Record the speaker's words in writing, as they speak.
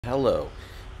Hello.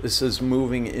 This is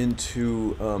moving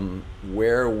into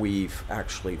where we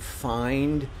actually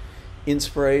find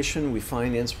inspiration. We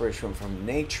find inspiration from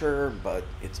nature, but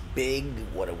it's big.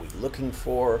 What are we looking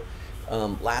for?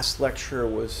 Last lecture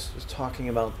was talking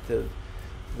about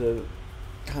the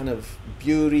kind of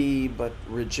beauty but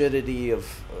rigidity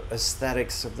of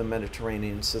aesthetics of the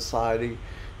Mediterranean society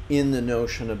in the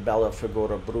notion of bella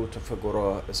figura, brutta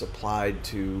figura as applied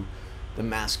to the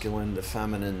masculine, the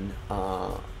feminine,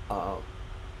 uh,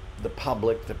 the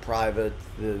public, the private,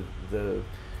 the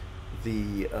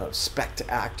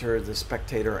actor, the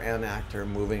spectator and actor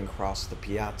moving across the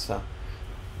piazza.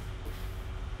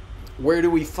 Where do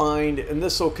we find, and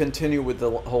this will continue with the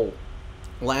whole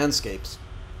landscapes,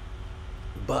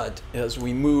 but as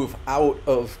we move out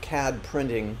of CAD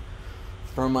printing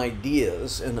from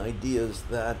ideas and ideas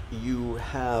that you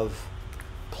have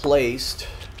placed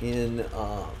in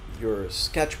your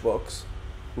sketchbooks,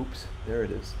 oops, there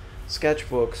it is,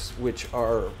 sketchbooks, which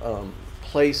are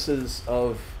places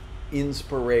of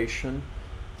inspiration.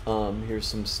 Here's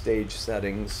some stage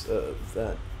settings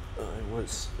that I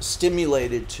was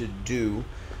stimulated to do.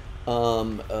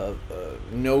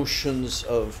 Notions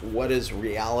of what is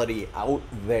reality out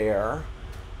there,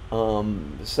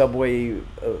 subway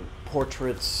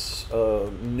portraits,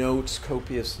 notes,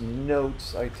 copious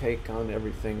notes I take on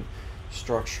everything,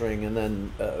 structuring, and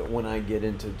then when I get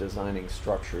into designing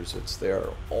structures, it's there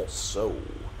also.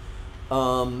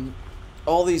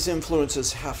 All these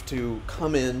influences have to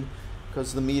come in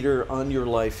because the meter on your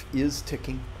life is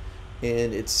ticking,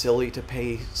 and it's silly to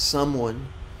pay someone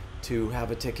to have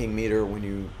a ticking meter when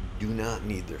you do not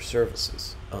need their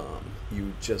services.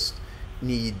 You just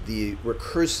need the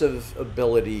recursive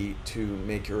ability to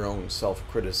make your own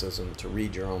self-criticism, to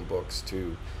read your own books,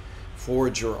 to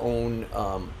forge your own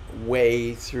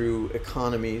way through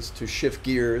economies, to shift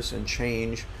gears and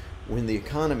change when the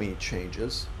economy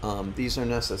changes. These are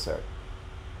necessary.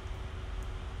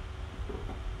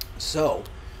 So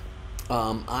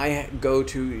I go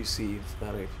to, you see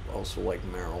that I also like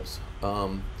Merrill's.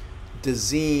 De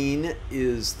Zine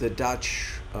is the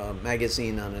Dutch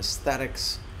magazine on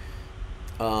aesthetics.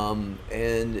 And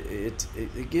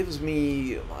it gives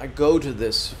me, I go to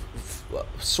this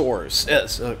source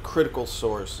as a critical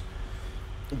source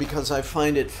because I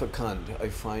find it fecund. I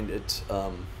find it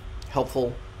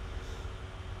helpful.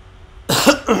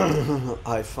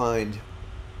 I find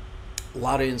a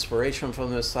lot of inspiration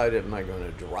from this site. Am I going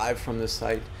to derive from this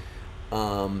site?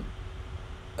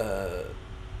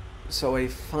 So I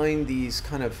find these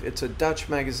kind of, it's a Dutch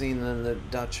magazine, and the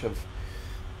Dutch have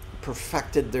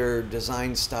perfected their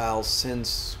design style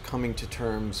since coming to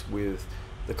terms with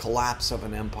the collapse of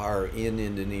an empire in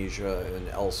Indonesia and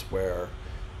elsewhere.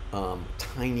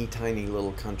 Tiny, tiny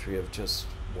little country of just,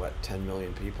 what, 10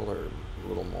 million people or a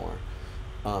little more.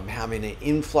 Having an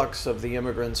influx of the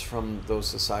immigrants from those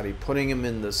society, putting them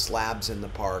in the slabs in the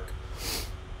park,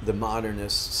 the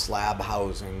modernist slab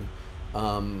housing,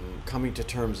 coming to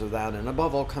terms with that, and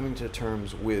above all coming to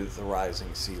terms with the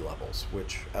rising sea levels,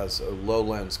 which as a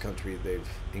lowlands country they've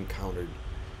encountered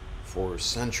for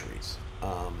centuries.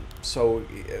 So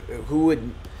who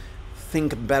would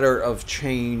think better of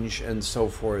change and so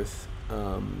forth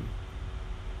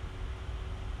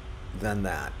than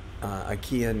that?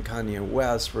 IKEA and Kanye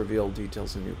West reveal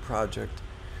details of a new project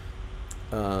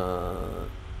to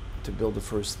build the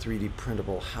first 3D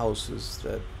printable houses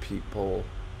that people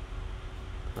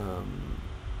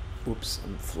oops,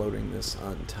 I'm floating this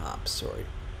on top, sorry.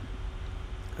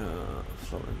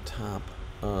 Float on top.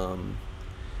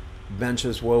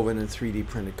 Benches woven in 3D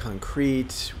printed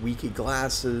concrete, Wiki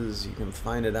glasses, you can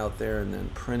find it out there and then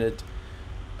print it.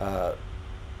 3D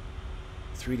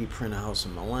print a house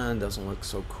in Milan, doesn't look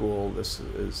so cool. This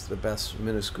is the best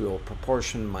minuscule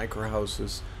proportion, micro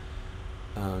houses.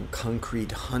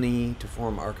 Concrete honey to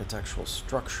form architectural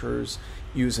structures,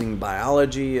 using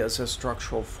biology as a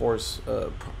structural force.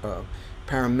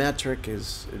 Parametric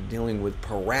is dealing with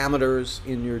parameters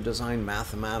in your design,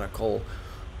 mathematical,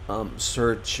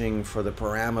 searching for the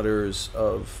parameters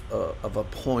of a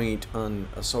point on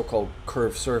a so-called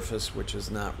curved surface, which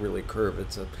is not really curved,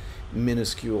 it's a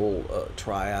minuscule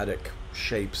triadic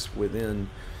shapes within.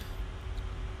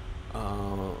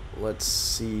 Let's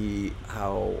see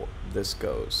how this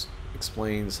goes.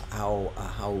 Explains how a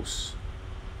house,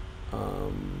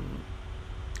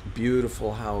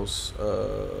 beautiful house,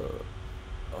 a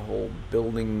whole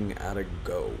building at a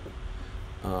go.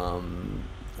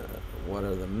 What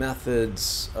are the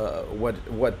methods?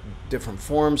 What different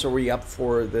forms are we up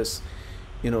for? This,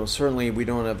 you know, certainly we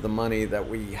don't have the money that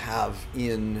we have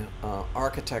in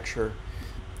architecture,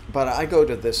 but I go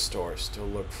to this stores to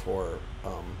look for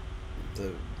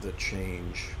the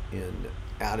change in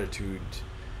attitude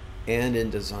and in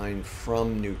design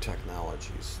from new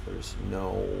technologies. There's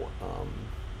no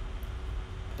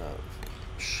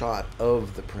shot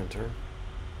of the printer.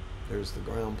 There's the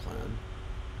ground plan.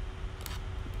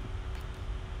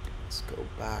 Let's go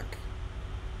back.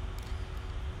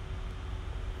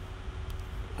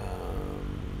 I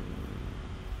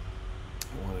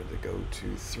wanted to go to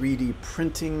 3D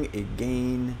printing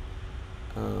again.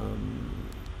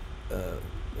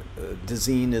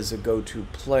 Design is a go-to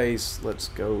place. Let's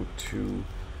go to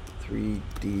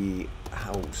 3D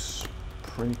house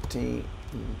printing.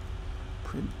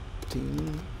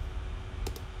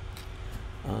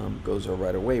 Goes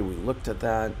right away. We looked at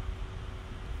that.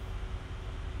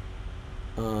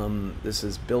 This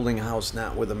is building a house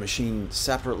not with a machine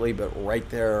separately, but right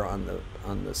there on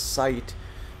the site.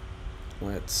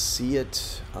 Let's see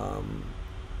it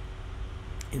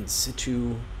in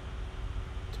situ.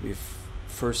 To be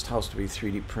first house to be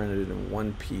 3D printed in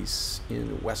one piece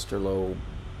in Westerlo,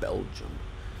 Belgium.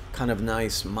 Kind of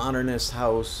nice modernist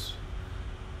house.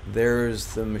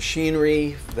 There's the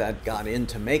machinery that got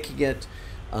into making it.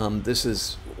 This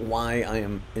is why I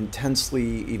am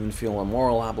intensely, even feel a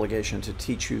moral obligation to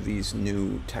teach you these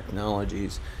new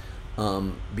technologies.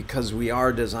 Because we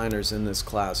are designers in this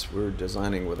class, we're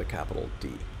designing with a capital D.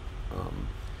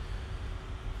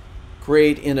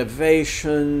 Great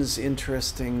innovations,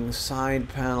 interesting side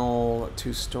panel,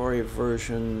 two-story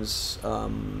versions.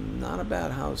 Not a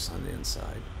bad house on the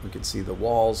inside. We can see the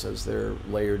walls as they're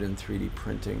layered in 3D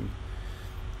printing.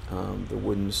 The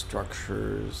wooden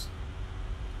structures.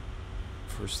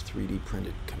 First 3D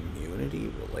printed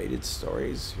community related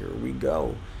stories. Here we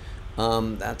go.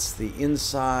 That's the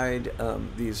inside.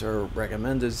 These are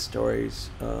recommended stories.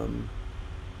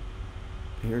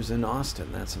 Here's in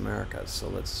Austin. That's America. So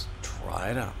let's try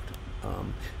it out.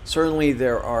 Certainly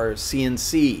there are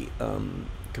CNC,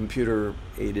 computer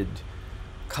aided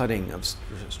cutting of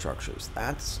structures.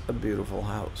 That's a beautiful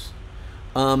house.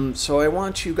 So I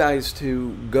want you guys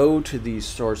to go to these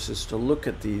sources to look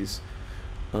at these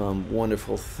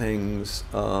wonderful things,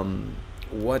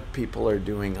 what people are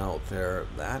doing out there.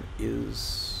 That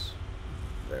is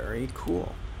very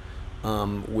cool.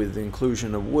 With the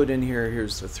inclusion of wood in here,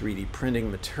 here's the 3D printing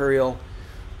material.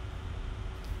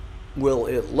 Will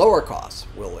it lower costs?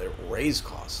 Will it raise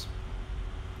costs?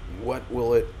 What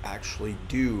will it actually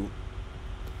do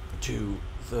to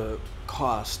the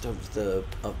cost of the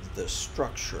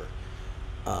structure?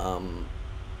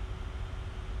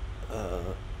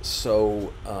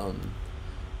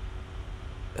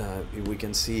 We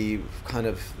can see kind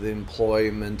of the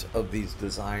employment of these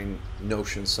design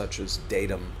notions such as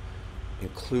datum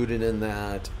included in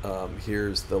that.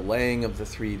 Here's the laying of the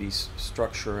 3D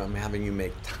structure. I'm having you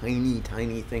make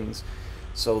tiny things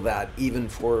so that even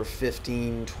for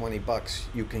 15, 20 bucks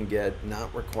you can get,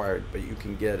 not required, but you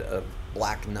can get a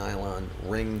black nylon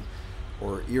ring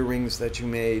or earrings that you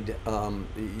made.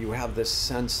 You have this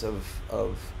sense of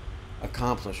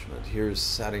accomplishment. Here's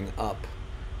setting up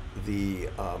the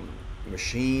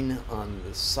machine on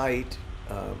the site.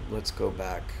 Let's go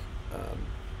back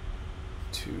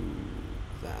to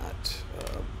that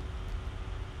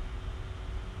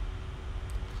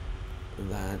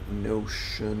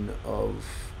notion of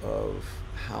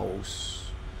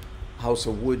house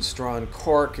of wood, straw, and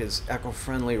cork is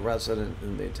eco-friendly, resident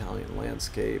in the Italian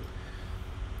landscape.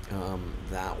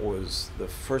 That was the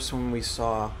first one we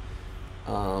saw.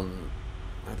 Are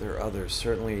there others?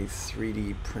 Certainly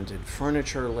 3D printed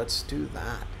furniture. Let's do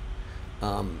that.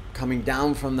 Coming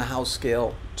down from the house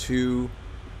scale to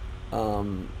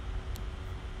come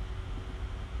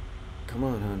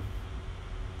on,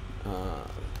 hon.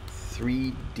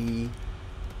 3D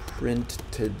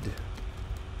printed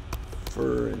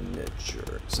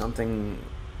furniture. Something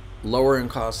lower in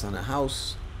cost than a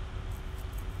house.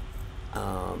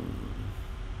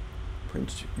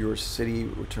 Print your city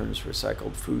returns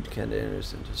recycled food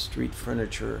containers into street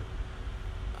furniture.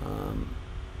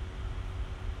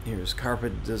 Here's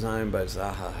carpet design by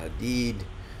Zaha Hadid.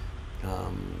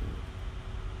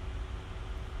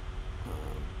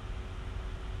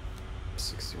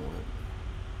 61.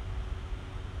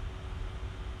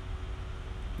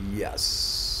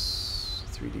 Yes,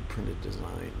 3D printed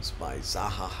designs by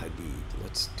Zaha Hadid.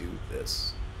 Let's do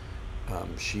this.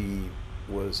 She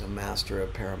was a master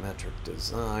of parametric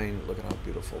design. Look at how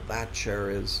beautiful that chair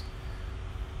is.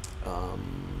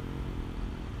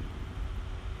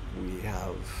 We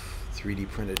have 3D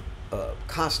printed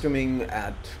costuming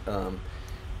at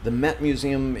the Met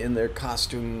Museum in their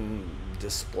costume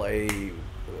display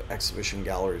exhibition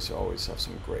galleries. Always have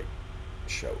some great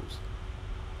shows.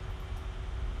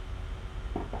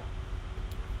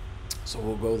 So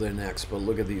we'll go there next, but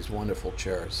look at these wonderful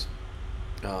chairs.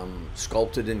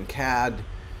 Sculpted in CAD,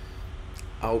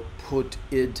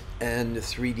 outputted and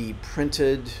 3D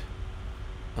printed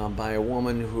by a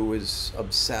woman who is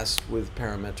obsessed with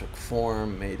parametric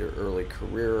form, made her early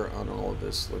career on all of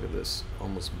this. Look at this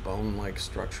almost bone-like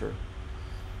structure.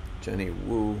 Jenny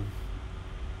Wu.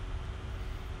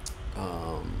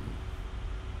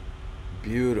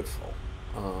 Beautiful.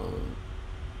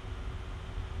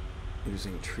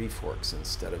 Using tree forks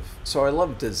instead of... So I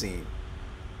love design.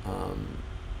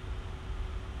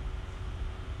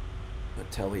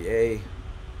 Atelier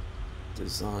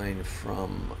design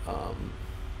from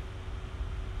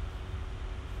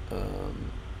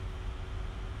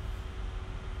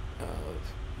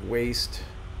waste.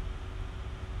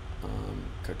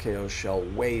 Cacao shell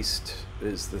waste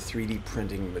is the 3D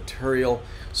printing material.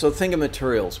 So think of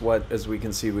materials. What, as we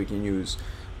can see, we can use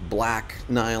black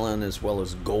nylon as well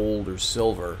as gold or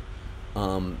silver.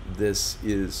 This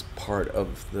is part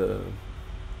of the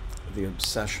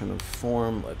obsession of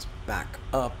form. Let's back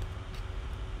up.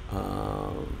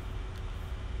 Are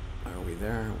we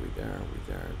there? Are we there? Are we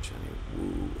there? Jenny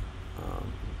Wu.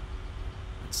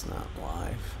 It's not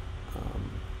live.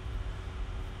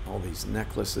 All these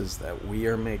necklaces that we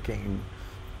are making.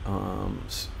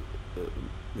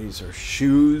 These are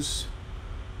shoes.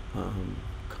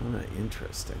 Kind of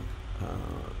interesting.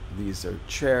 These are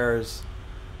chairs.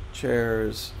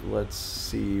 Let's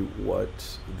see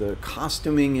what the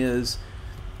costuming is.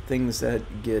 Things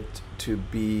that get to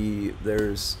be,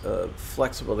 there's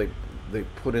flexible. They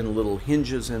put in little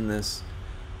hinges in this.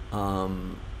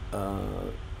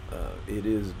 It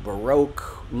is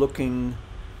Baroque looking,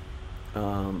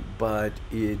 but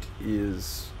it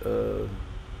is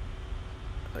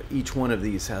each one of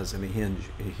these has a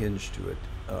hinge to it.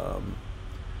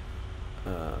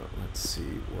 Let's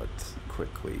see what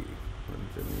quickly on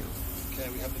Vimeo. Okay,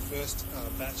 we have the first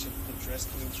batch of the dress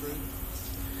coming through.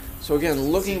 So again,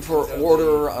 looking for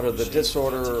order out of the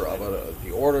disorder, out of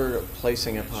the order,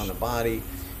 placing upon the body,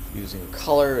 using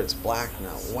color. It's black,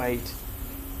 not white.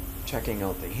 Checking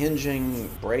out the hinging,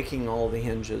 breaking all the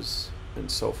hinges, and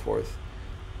so forth.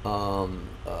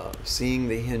 Seeing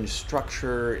the hinge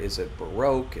structure. Is it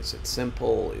Baroque? Is it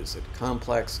simple? Is it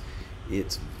complex?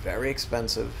 It's very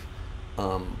expensive.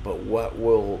 But what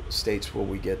states will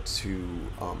we get to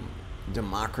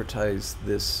democratize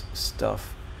this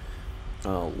stuff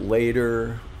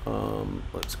later?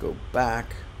 Let's go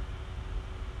back.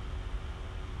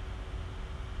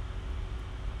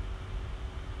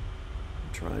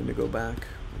 I'm trying to go back.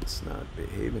 It's not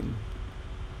behaving.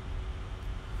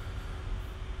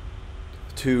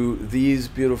 To these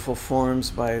beautiful forms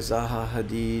by Zaha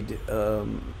Hadid.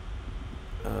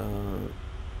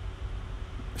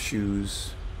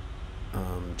 Shoes,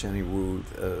 Jenny Wu,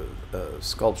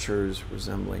 sculptures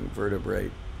resembling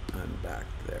vertebrate, and back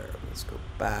there. Let's go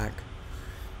back.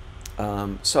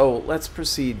 So let's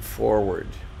proceed forward.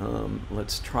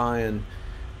 Let's try and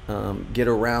get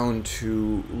around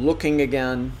to looking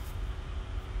again,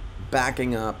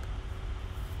 backing up,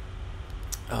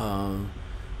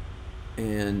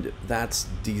 and that's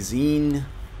design.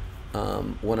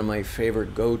 One of my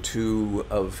favorite go-to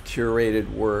of curated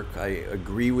work. I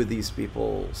agree with these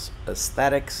people's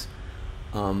aesthetics,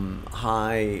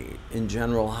 in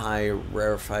general, high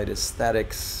rarefied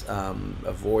aesthetics,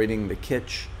 avoiding the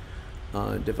kitsch,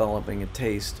 developing a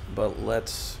taste. But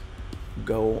let's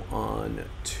go on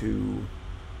to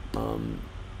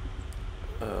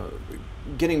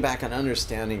getting back and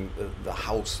understanding the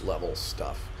house level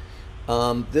stuff.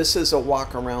 This is a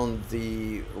walk around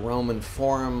the Roman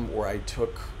Forum where I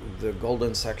took the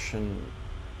golden section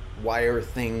wire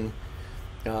thing,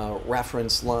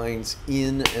 reference lines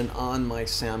in and on my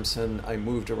Samson. I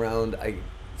moved around. I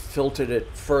filtered it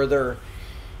further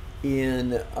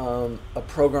in a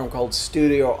program called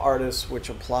Studio Artist, which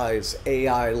applies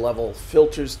AI level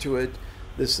filters to it.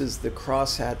 This is the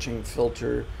cross-hatching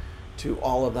filter to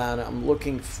all of that. I'm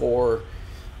looking for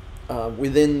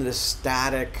within the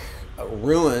static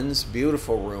ruins,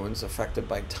 beautiful ruins affected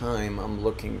by time, I'm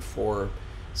looking for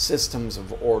systems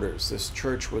of orders. This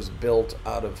church was built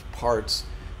out of parts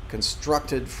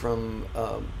constructed from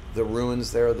the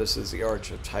ruins there. This is the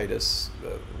Arch of Titus,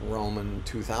 Roman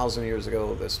 2,000 years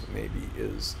ago. This maybe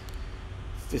is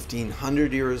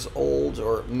 1,500 years old,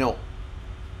 or no,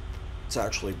 it's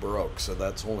actually Baroque, so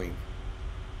that's only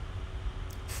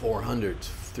 400,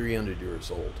 300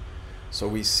 years old. So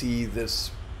we see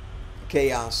this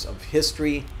chaos of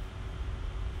history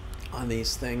on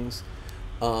these things.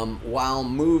 While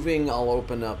moving, I'll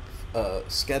open up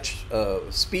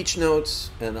speech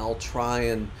notes, and I'll try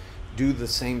and do the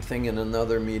same thing in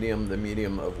another medium, the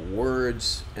medium of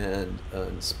words, and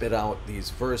spit out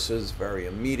these verses, very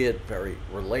immediate, very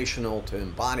relational to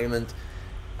embodiment,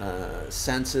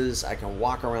 senses. I can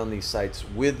walk around these sites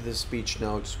with the speech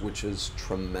notes, which is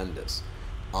tremendous,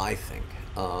 I think.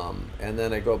 And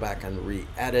then I go back and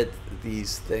re-edit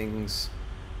these things,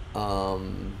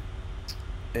 kind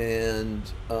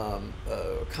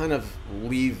of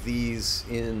leave these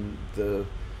in the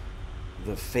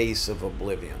face of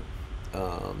oblivion,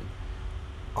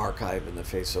 archive in the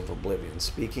face of oblivion.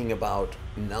 Speaking about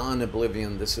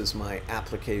non-oblivion, this is my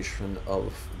application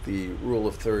of the rule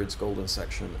of thirds golden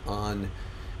section on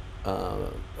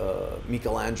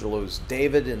Michelangelo's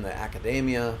David in the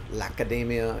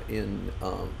l'Accademia in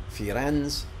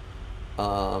Firenze.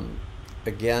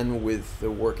 Again, with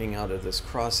the working out of this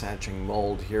cross-hatching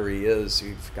mold, here he is.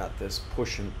 You've got this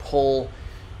push and pull,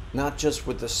 not just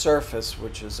with the surface,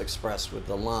 which is expressed with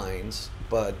the lines,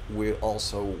 but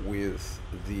also with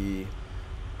the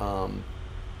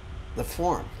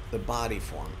form, the body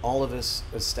form. All of this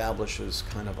establishes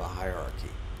kind of a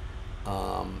hierarchy.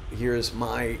 Here's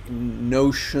my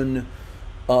notion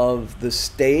of the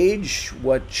stage,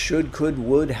 what should, could,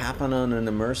 would happen on an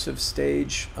immersive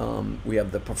stage. We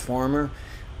have the performer,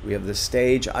 we have the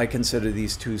stage. I consider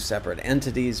these two separate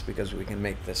entities because we can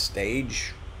make the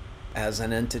stage as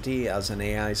an entity, as an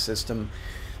AI system.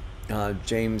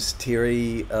 James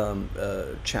Thierry,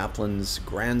 Chaplin's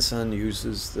grandson,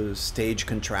 uses the stage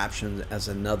contraption as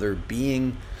another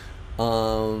being.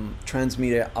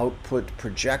 Transmedia output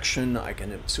projection. I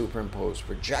can superimpose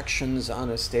projections on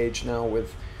a stage now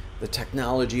with the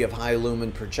technology of high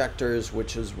lumen projectors,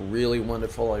 which is really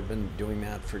wonderful. I've been doing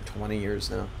that for 20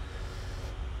 years now.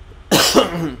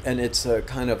 And it's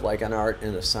kind of like an art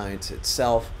and a science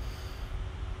itself.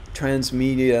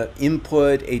 Transmedia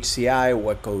input, HCI,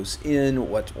 what goes in,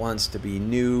 what wants to be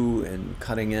new and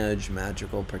cutting edge,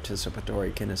 magical,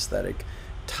 participatory, kinesthetic,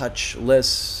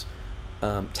 touchless,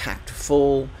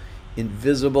 tactful,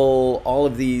 invisible, all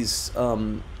of these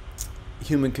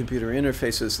human-computer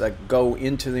interfaces that go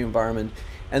into the environment.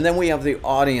 And then we have the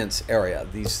audience area,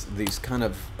 these kind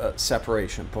of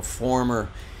separation. Performer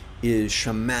is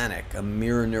shamanic, a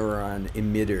mirror neuron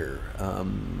emitter,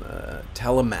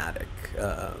 telematic,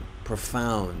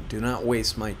 profound, do not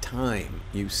waste my time.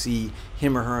 You see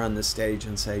him or her on the stage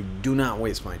and say, do not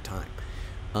waste my time.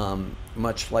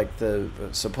 Much like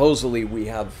supposedly we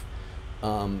have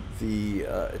the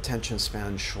attention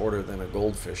span shorter than a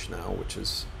goldfish now, which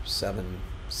is 7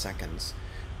 seconds.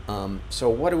 So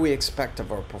what do we expect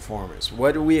of our performers?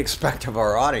 What do we expect of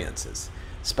our audiences?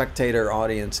 Spectator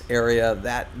audience area,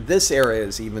 this area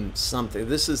is even something.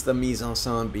 This is the mise en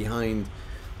scène behind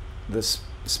the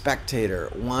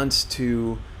spectator. Wants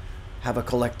to have a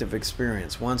collective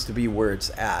experience, wants to be where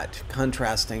it's at,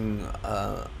 contrasting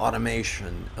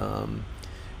automation,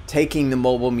 taking the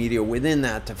mobile media within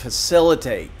that to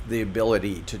facilitate the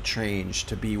ability to change,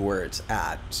 to be where it's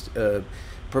at.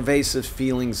 Pervasive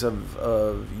feelings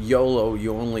of YOLO,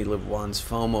 you only live once,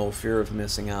 FOMO, fear of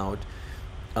missing out.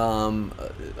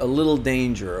 A little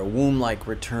danger, a womb-like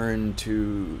return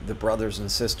to the brothers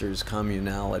and sisters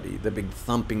communality, the big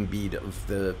thumping beat of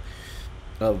the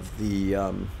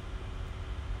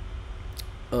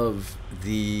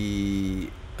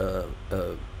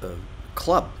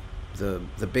club,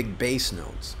 the big bass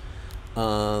notes,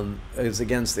 is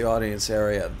against the audience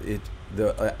area.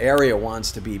 The area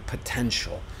wants to be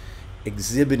potential,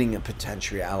 exhibiting a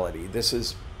potentiality. This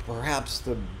is perhaps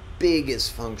the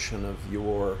biggest function of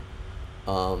your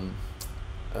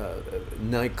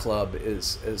nightclub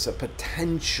is a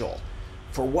potential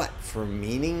for what? For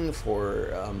meaning,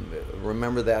 for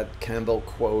remember that Campbell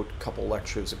quote a couple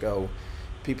lectures ago,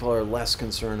 people are less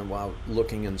concerned about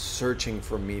looking and searching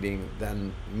for meaning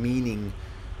than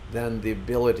the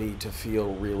ability to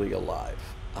feel really alive.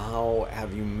 How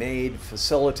have you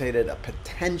facilitated a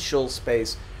potential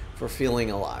space for feeling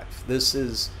alive? This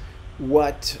is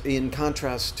what, in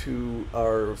contrast to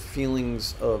our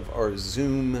feelings of our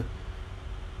Zoom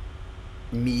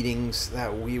meetings,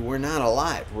 that we were not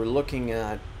alive. We're looking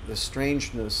at the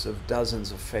strangeness of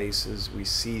dozens of faces. We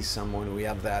see someone, we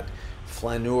have that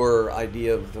flaneur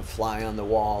idea of the fly on the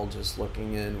wall, just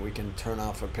looking in. We can turn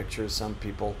off a picture. Some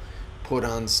people put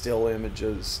on still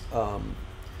images.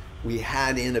 We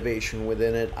had innovation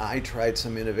within it. I tried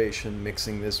some innovation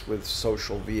mixing this with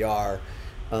social VR,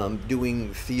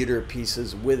 doing theater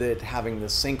pieces with it, having the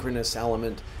synchronous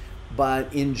element.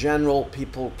 But in general,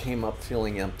 people came up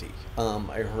feeling empty.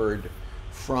 I heard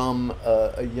from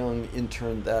a young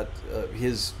intern that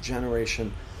his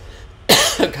generation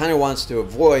kind of wants to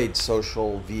avoid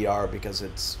social VR because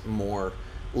it's more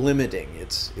limiting.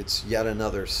 It's yet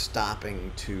another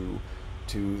stopping to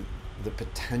the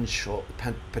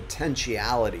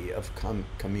potentiality of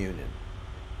communion.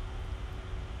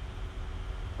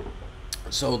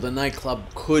 So the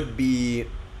nightclub could be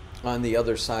on the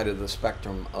other side of the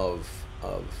spectrum of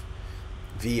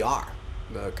VR,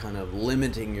 kind of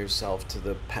limiting yourself to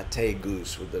the pate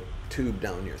goose with the tube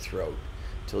down your throat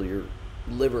till your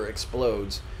liver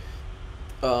explodes.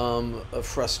 A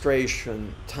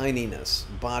frustration, tininess,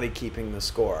 body keeping the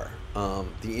score,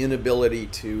 the inability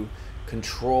to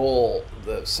control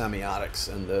the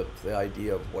semiotics and the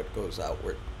idea of what goes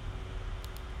outward.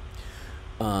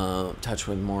 Touch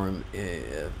with more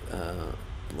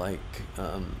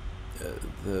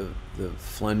the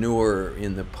flaneur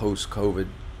in the post-COVID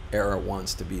era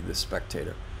wants to be the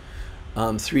spectator.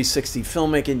 360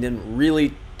 filmmaking didn't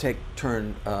really take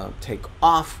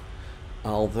off,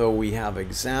 although we have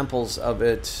examples of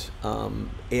it.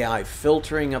 AI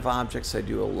filtering of objects, I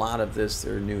do a lot of this.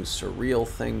 There are new surreal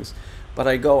things, but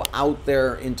I go out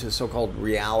there into so-called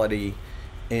reality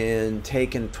and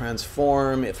take and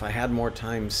transform. If I had more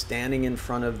time standing in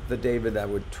front of the David, I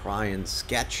would try and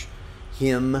sketch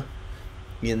him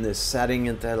in this setting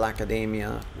at the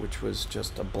L'Accademia, which was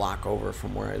just a block over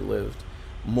from where I lived.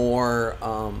 More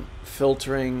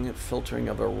filtering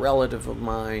of a relative of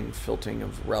mine, filtering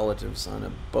of relatives on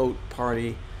a boat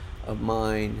party of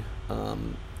mine,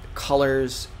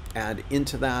 colors add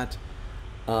into that.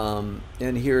 And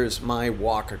here's my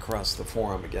walk across the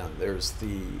Forum again. There's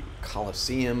the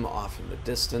Colosseum off in the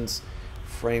distance,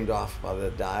 framed off by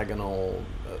the diagonal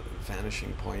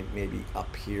vanishing point, maybe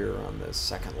up here on the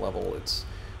second level. It's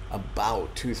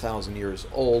about 2,000 years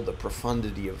old. The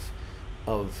profundity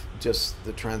of just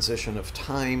the transition of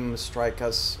time strike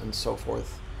us and so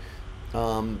forth.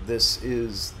 This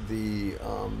is the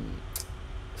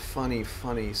funny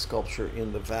sculpture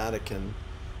in the Vatican.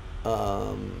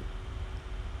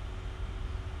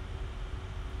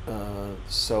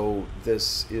 So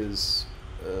this is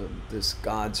this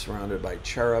God surrounded by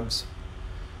cherubs.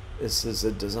 This is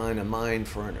a design of mine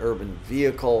for an urban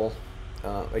vehicle.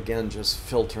 Again, just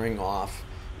filtering off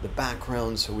the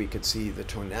background so we could see the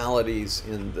tonalities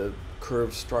in the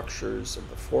curved structures of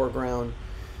the foreground.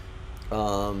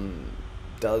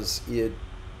 Does it,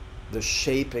 the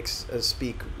shape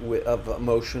speak of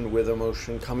emotion with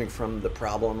emotion coming from the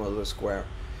problem of the square?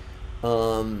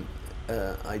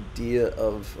 Idea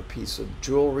of a piece of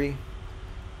jewelry,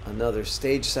 another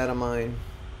stage set of mine,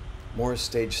 more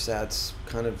stage sets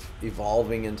kind of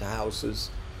evolving into houses,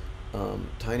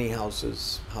 tiny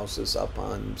houses up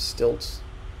on stilts.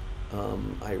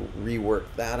 I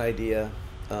reworked that idea.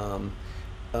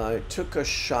 I took a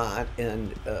shot,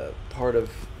 and part of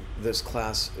this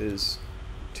class is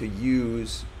to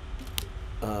use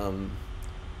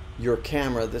your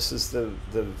camera. This is the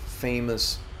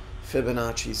famous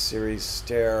Fibonacci series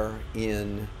stair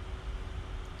in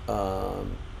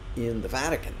the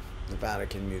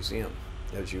Vatican Museum.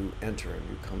 As you enter and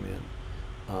you come in,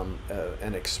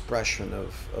 an expression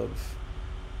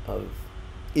of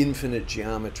infinite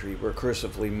geometry,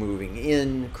 recursively moving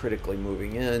in, critically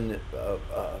moving in,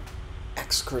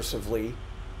 excursively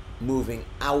moving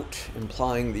out,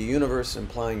 implying the universe,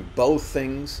 implying both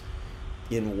things.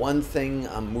 In one thing,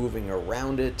 I'm moving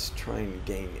around it, trying to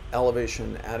gain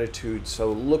elevation, attitude.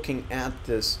 So looking at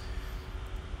this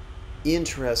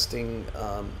interesting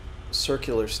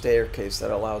circular staircase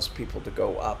that allows people to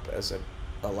go up as it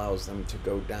allows them to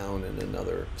go down in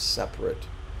another separate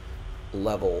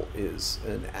level is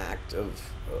an act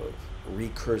of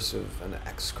recursive and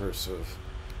excursive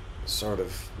sort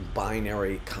of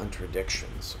binary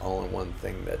contradictions all in one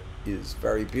thing that is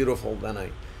very beautiful. Then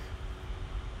I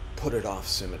put it off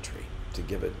symmetry to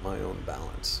give it my own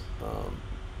balance.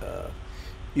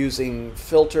 Using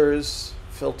filters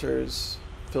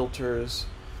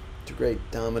to create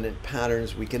dominant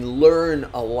patterns. We can learn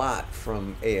a lot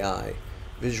from AI,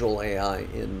 visual AI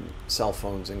in cell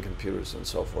phones and computers and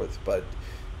so forth, but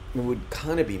it would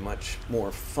kind of be much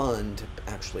more fun to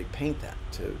actually paint that,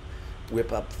 to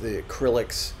whip up the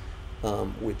acrylics,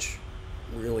 which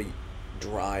really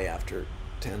dry after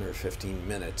 10 or 15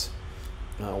 minutes,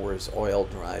 whereas oil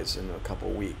dries in a couple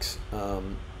weeks.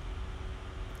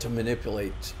 To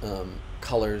manipulate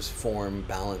colors, form,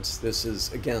 balance. This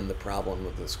is, again, the problem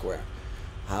of the square.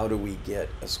 How do we get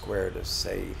a square to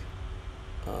say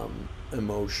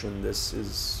emotion? This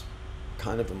is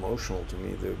kind of emotional to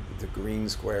me. The green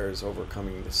square is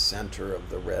overcoming the center of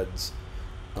the reds.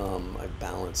 I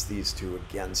balance these two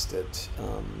against it.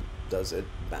 Does it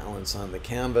balance on the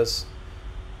canvas?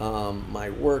 My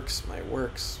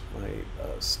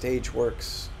stage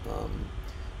works,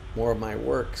 more of my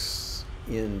works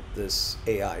in this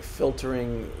AI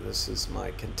filtering. This is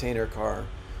my container car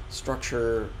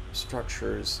structures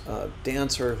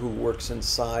dancer who works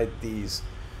inside these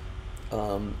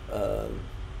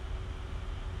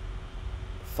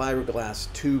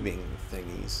fiberglass tubing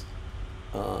thingies,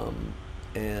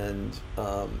 and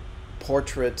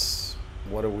portraits.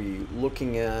 What are we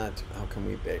looking at? How can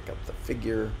we make up the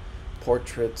figure?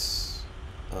 Portraits,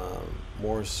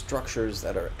 more structures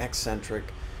that are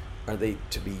eccentric. Are they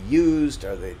to be used?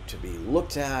 Are they to be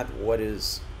looked at? What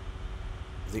is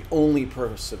the only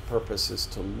purpose is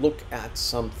to look at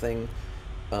something,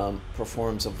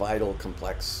 performs a vital,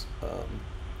 complex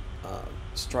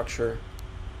structure.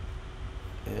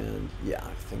 And yeah,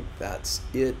 I think that's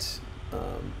it.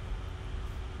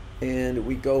 And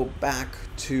we go back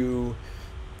to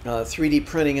 3D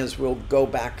printing as we'll go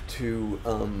back to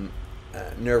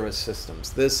nervous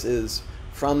systems. This is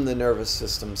from the nervous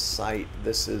system site.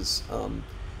 This is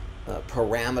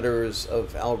parameters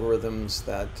of algorithms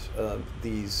that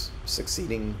these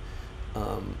succeeding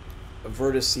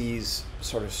vertices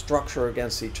sort of structure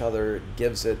against each other,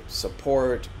 gives it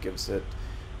support, gives it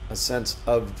a sense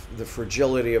of the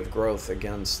fragility of growth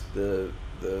against the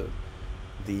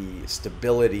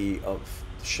stability of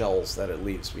shells that it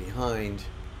leaves behind.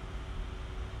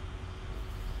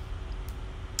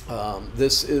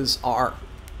 This is our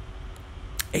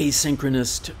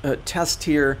asynchronous test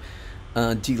here.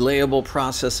 Delayable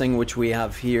processing, which we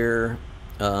have here.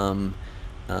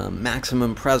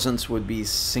 Maximum presence would be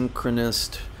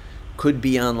synchronous, could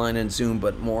be online in Zoom,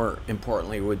 but more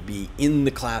importantly would be in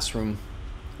the classroom.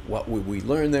 What would we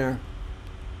learn there?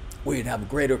 We'd have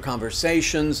greater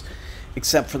conversations,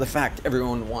 except for the fact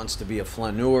everyone wants to be a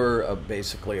flaneur,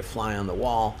 basically a fly on the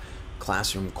wall.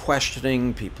 Classroom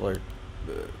questioning, people are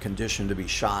conditioned to be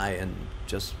shy and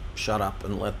just shut up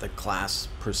and let the class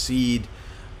proceed.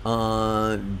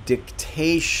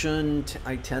 Dictation,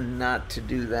 I tend not to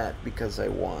do that because I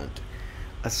want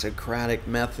a Socratic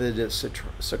method, a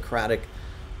Socratic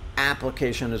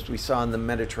application. As we saw in the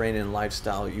Mediterranean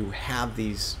lifestyle, you have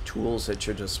these tools at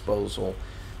your disposal.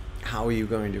 How are you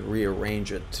going to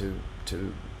rearrange it to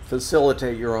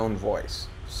facilitate your own voice?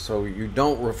 So you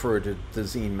don't refer to the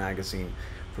zine magazine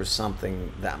for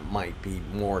something that might be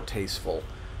more tasteful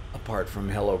apart from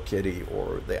Hello Kitty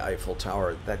or the Eiffel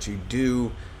Tower, that you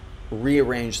do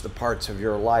rearrange the parts of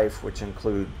your life, which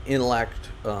include intellect,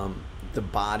 the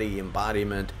body,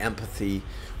 embodiment, empathy,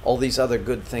 all these other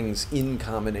good things in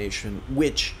combination,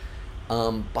 which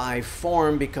by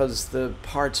form, because the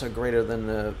parts are greater than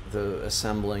the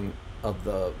assembling of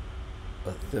the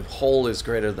whole is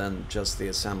greater than just the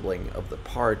assembling of the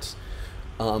parts.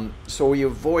 So we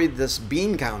avoid this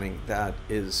bean counting that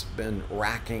has been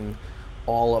racking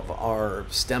all of our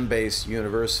STEM-based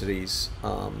universities,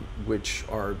 which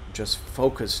are just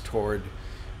focused toward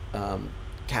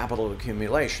capital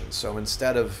accumulation. So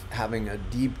instead of having a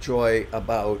deep joy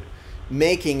about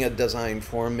making a design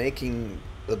form, making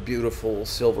a beautiful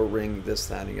silver ring, this,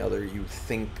 that, and the other, you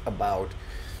think about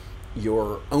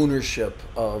your ownership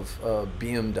of a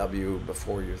BMW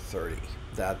before you're 30.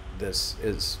 That this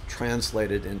is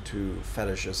translated into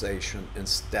fetishization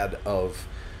instead of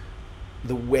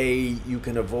the way you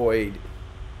can avoid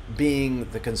being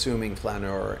the consuming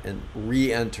flaneur and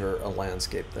re-enter a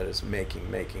landscape that is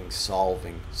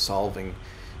solving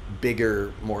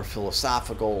bigger, more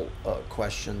philosophical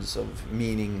questions of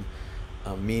meaning,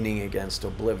 meaning against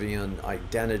oblivion,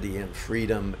 identity and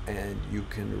freedom, and you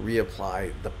can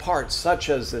reapply the parts, such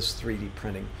as this 3D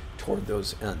printing, toward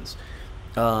those ends.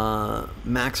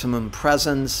 Maximum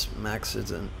presence,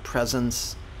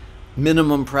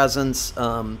 minimum presence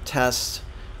test.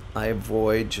 I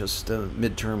avoid just a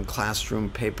midterm classroom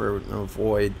paper,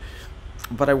 avoid.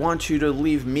 But I want you to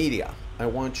leave media. I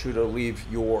want you to leave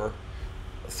your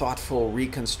thoughtful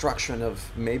reconstruction of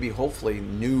maybe, hopefully,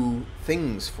 new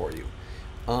things for you.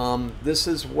 This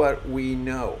is what we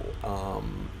know.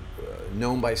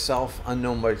 Known by self,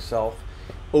 unknown by self,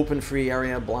 open free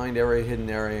area, blind area, hidden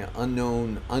area,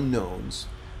 unknown unknowns,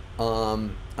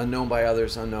 unknown by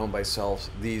others, unknown by self.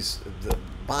 These, the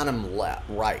bottom left,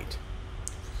 right,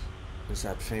 is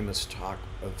that famous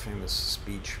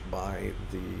speech by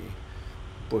the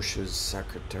Bush's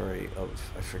secretary of,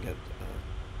 I forget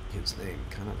his name,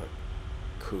 kind of a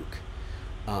kook.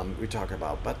 We talk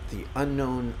about, but the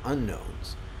unknown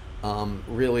unknowns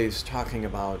really is talking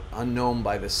about unknown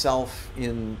by the self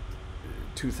in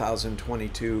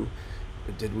 2022.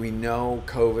 Did we know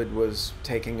COVID was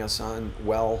taking us on?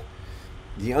 Well,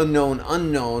 the unknown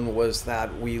unknown was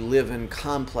that we live in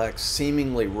complex,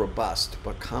 seemingly robust,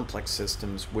 but complex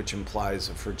systems, which implies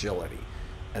a fragility,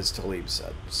 as Taleb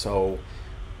said. So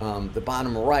The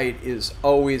bottom right is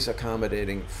always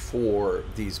accommodating for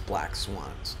these black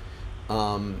swans.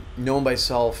 Known by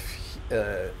self,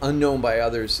 unknown by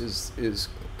others is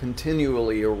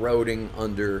continually eroding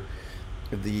under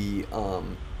the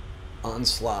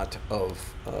onslaught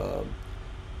of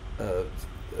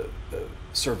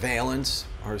surveillance.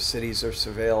 Our cities are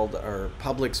surveilled, our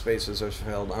public spaces are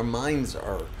surveilled, our minds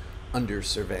are under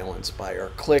surveillance by our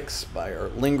clicks, by our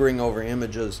lingering over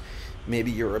images.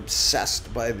 Maybe you're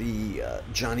obsessed by the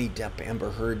Johnny Depp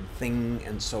Amber Heard thing,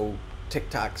 and so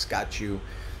TikTok's got you.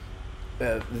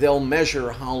 They'll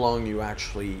measure how long you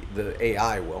actually, the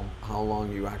AI will, how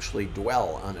long you actually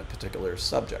dwell on a particular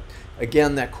subject.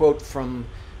 Again, that quote from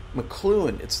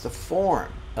McLuhan, it's the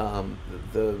form.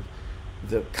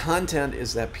 The content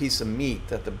is that piece of meat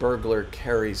that the burglar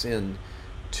carries in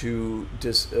to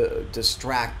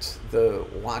distract the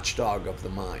watchdog of the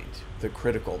mind, the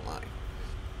critical mind,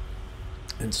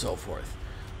 and so forth.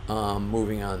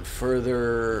 Moving on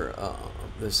further,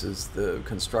 this is the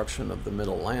construction of the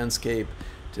middle landscape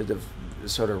to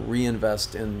sort of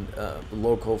reinvest in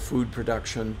local food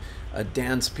production. A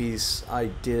dance piece I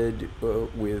did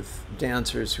with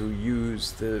dancers who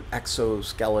use the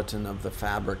exoskeleton of the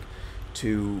fabric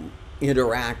to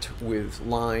interact with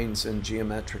lines and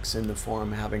geometrics in the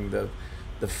form, having the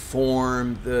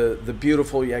form, the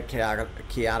beautiful yet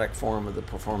chaotic form of the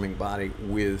performing body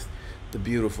with the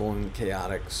beautiful and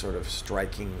chaotic sort of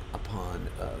striking upon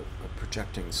a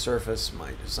projecting surface.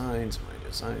 My designs,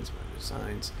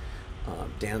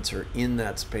 dancer in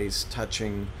that space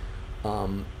touching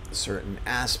certain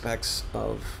aspects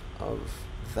of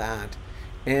that.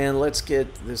 And let's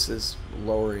get, this is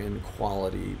lower in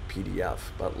quality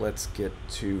PDF, but let's get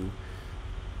to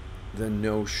the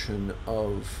notion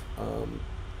of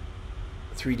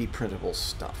 3D printable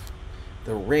stuff.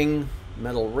 The ring,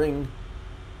 metal ring,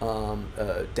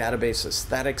 database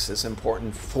aesthetics is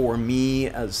important for me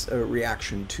as a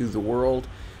reaction to the world.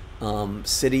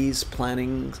 Cities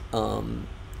planning,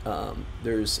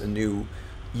 there's a new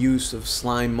use of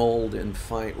slime mold in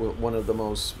one of the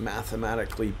most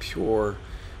mathematically pure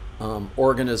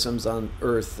organisms on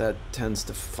Earth that tends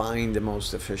to find the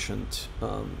most efficient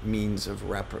means of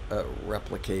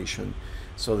replication.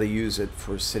 So they use it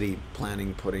for city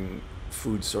planning, putting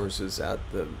food sources at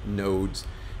the nodes,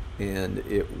 and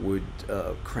it would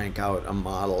crank out a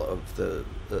model of the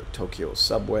Tokyo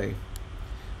subway.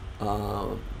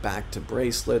 Back to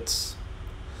bracelets.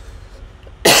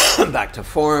 Back to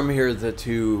form. Here are the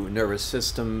two nervous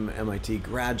system MIT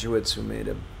graduates who made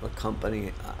a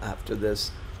company after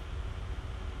this.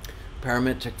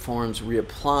 Parametric forms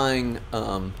reapplying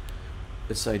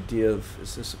this idea of,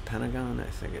 is this a pentagon? I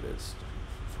think it is.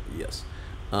 Yes.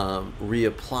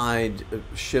 Reapplied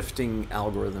shifting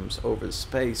algorithms over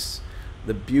space.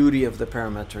 The beauty of the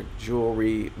parametric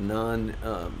jewelry,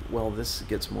 well, this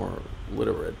gets more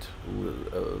literate,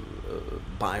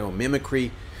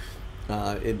 biomimicry.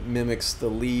 It mimics the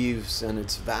leaves and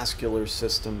its vascular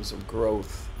systems of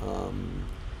growth,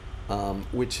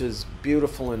 which is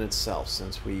beautiful in itself,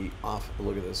 since we often,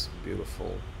 look at this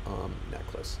beautiful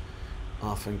necklace,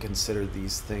 often consider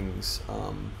these things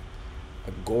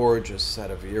a gorgeous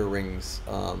set of earrings.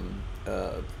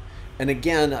 And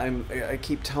again, I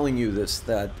keep telling you this,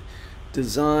 that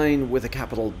design with a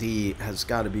capital D has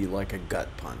got to be like a gut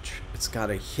punch. It's got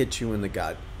to hit you in the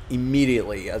gut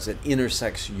immediately as it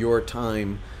intersects your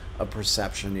time of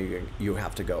perception. You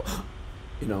have to go,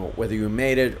 you know, whether you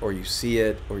made it or you see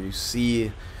it, or you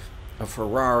see a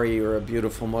Ferrari or a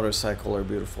beautiful motorcycle or a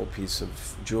beautiful piece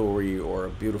of jewelry or a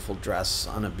beautiful dress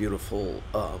on a beautiful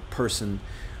person.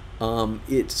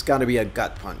 It's got to be a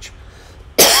gut punch.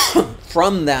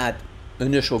 From that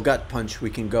initial gut punch, we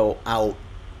can go out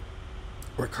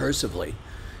recursively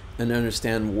and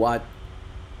understand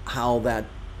how that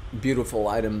beautiful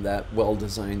item, that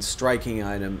well-designed, striking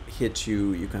item hits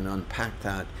you. You can unpack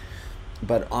that.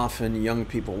 But often young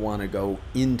people want to go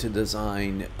into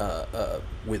design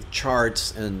with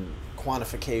charts and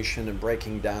quantification and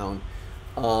breaking down.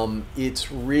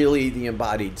 It's really the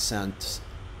embodied sense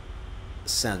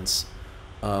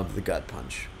of the gut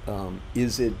punch.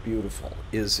 Is it beautiful?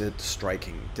 Is it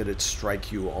striking? Did it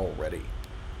strike you already?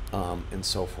 And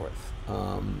so forth.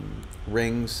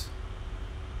 Rings,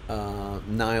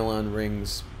 nylon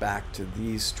rings, back to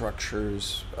these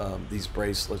structures. These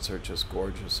bracelets are just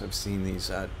gorgeous. I've seen these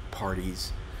at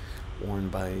parties worn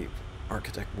by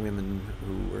architect women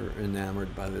who were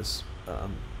enamored by this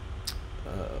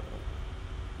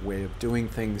way of doing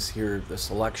things. Here, the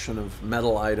selection of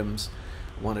metal items.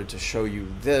 I wanted to show you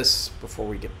this before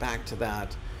we get back to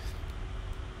that.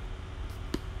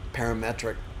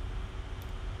 Parametric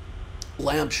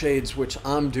lampshades, which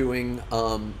I'm doing.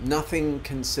 Nothing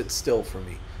can sit still for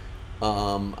me.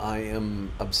 I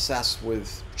am obsessed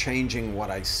with changing what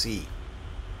I see.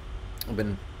 I've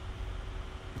been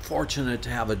fortunate to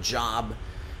have a job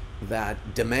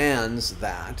that demands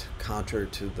that, counter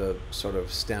to the sort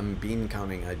of STEM bean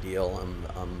counting ideal.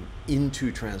 I'm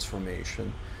into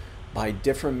transformation by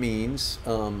different means,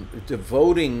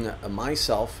 devoting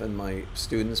myself and my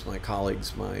students, my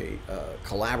colleagues, my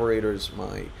collaborators,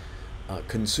 my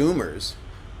consumers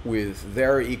with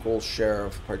their equal share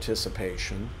of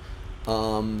participation.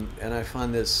 And I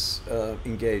find this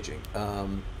engaging.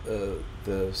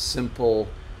 The simple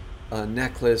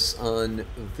necklace on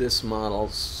this model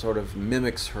sort of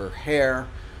mimics her hair.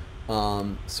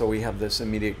 So we have this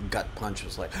immediate gut punch.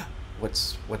 It's like,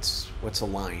 what's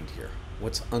aligned here?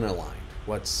 What's unaligned?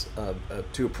 What's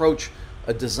to approach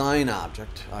a design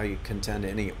object? I contend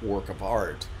any work of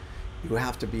art, you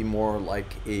have to be more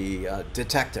like a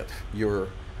detective. You're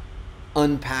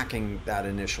unpacking that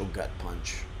initial gut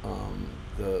punch,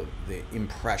 the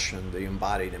impression, the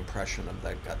embodied impression of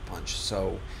that gut punch.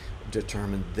 So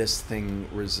determine this thing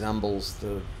resembles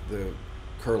the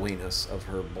curliness of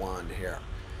her blonde hair.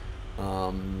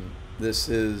 This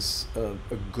is a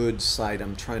good site.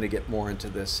 I'm trying to get more into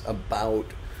this about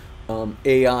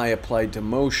AI applied to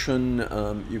motion.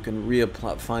 You can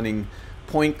reapply, finding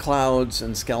point clouds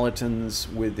and skeletons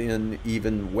within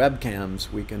even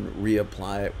webcams. We can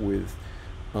reapply it with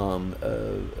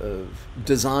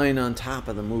design on top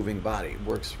of the moving body.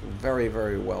 Works very,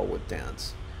 very well with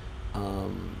dance.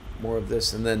 More of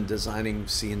this, and then designing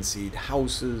CNC'd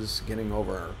houses, getting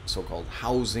over our so-called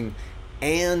housing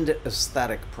and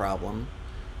aesthetic problem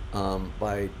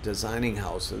by designing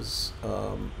houses.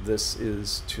 This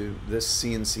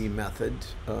CNC method,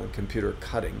 computer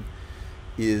cutting,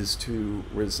 is to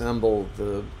resemble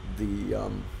the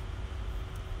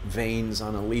veins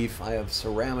on a leaf. I have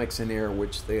ceramics in here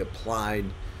which they applied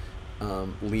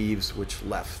leaves which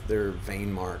left their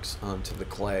vein marks onto the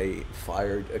clay,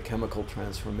 fired a chemical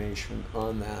transformation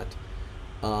on that.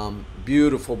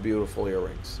 Beautiful, beautiful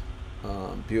earrings,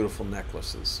 beautiful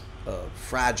necklaces,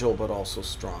 fragile but also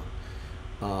strong.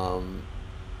 A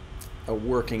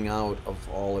working out of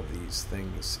all of these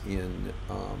things in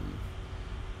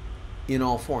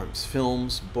all forms: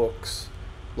 films, books,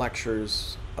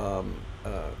 lectures,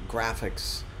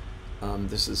 graphics.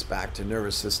 This is back to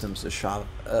nervous systems, the shop.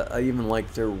 I even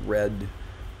like their red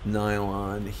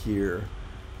nylon here.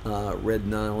 Red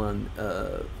nylon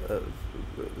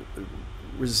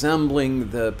resembling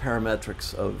the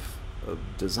parametrics of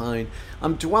design.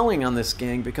 I'm dwelling on this,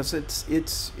 gang, because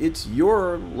it's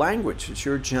your language. It's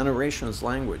your generation's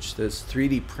language. This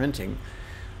 3D printing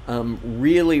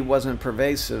really wasn't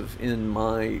pervasive in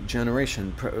my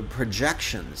generation.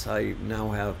 Projections. I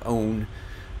now own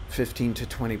 15 to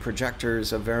 20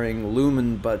 projectors of varying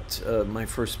lumen, but my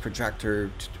first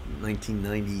projector,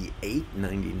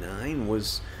 1998-99,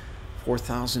 was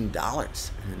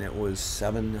 $4,000, and it was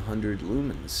 700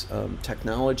 lumens.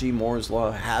 Technology, Moore's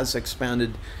law, has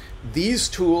expanded these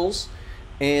tools,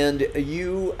 and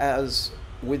you, as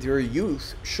with your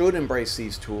youth, should embrace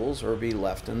these tools or be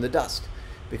left in the dust,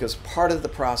 because part of the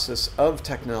process of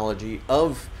technology,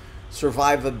 of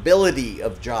survivability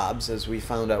of jobs, as we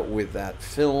found out with that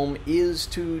film, is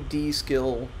to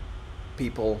de-skill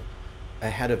people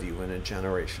ahead of you in a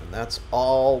generation. That's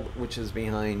all which is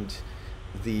behind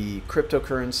the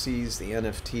cryptocurrencies, the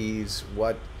NFTs,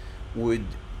 what would,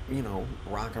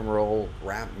 rock and roll,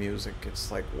 rap music.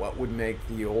 It's like, what would make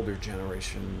the older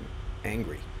generation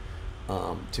angry?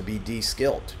 To be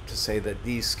de-skilled, to say that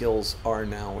these skills are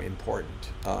now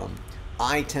important.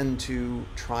 I tend to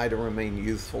try to remain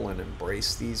youthful and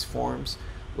embrace these forms.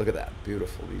 Look at that,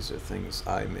 beautiful. These are things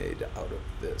I made out of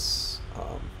this.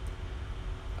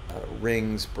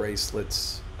 Rings,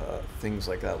 bracelets, things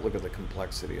like that. Look at the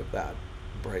complexity of that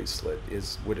bracelet.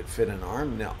 Would it fit an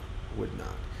arm? No, it would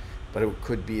not. But it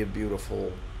could be a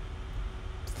beautiful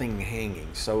thing hanging.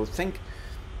 So think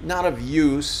not of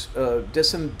use,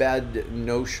 disembed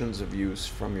notions of use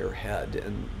from your head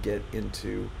and get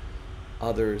into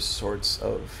other sorts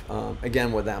of,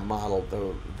 again with that model,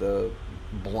 the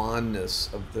blondness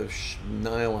of the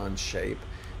nylon shape,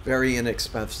 very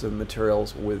inexpensive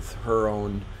materials with her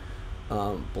own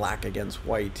black against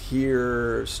white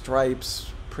here,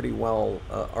 stripes, pretty well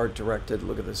art directed.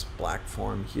 Look at this black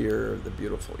form here, the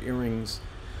beautiful earrings.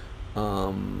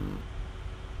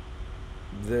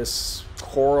 This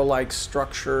coral-like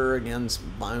structure against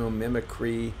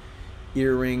biomimicry,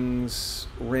 earrings,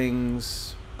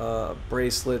 rings,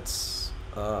 bracelets,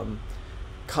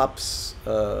 cups,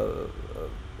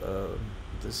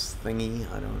 this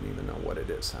thingy. I don't even know what it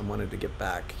is. I wanted to get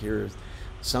back. Here's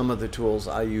some of the tools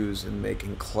I use in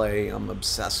making clay. I'm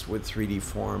obsessed with 3D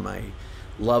form. I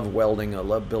love welding. I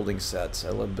love building sets. I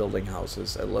love building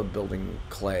houses. I love building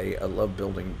clay. I love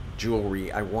building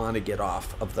jewelry. I want to get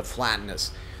off of the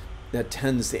flatness that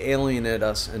tends to alienate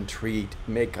us and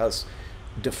make us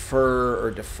defer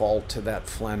or default to that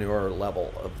flaneur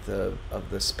level of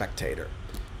the spectator.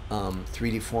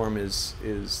 3D form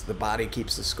is the body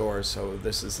keeps the score, so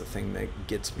this is the thing that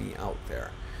gets me out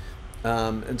there.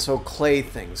 And so clay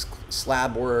things,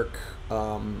 slab work,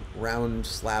 round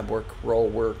slab work, roll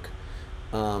work,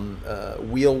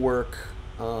 wheel work.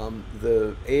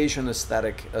 The Asian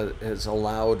aesthetic has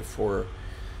allowed for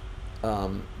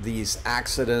these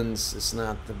accidents. It's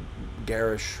not the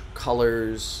garish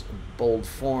colors, bold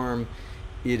form.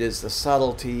 It is the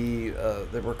subtlety,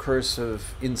 the recursive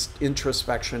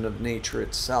introspection of nature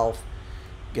itself,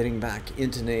 getting back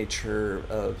into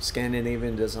nature.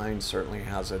 Scandinavian design certainly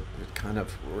has it kind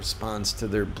of responds to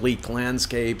their bleak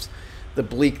landscapes, the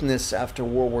bleakness after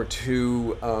World War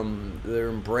II, their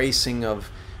embracing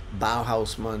of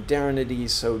Bauhaus modernity,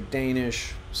 so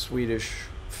Danish, Swedish,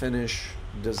 Finnish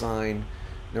design,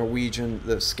 Norwegian.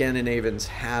 The Scandinavians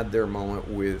had their moment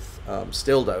with,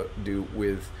 still do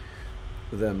with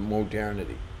the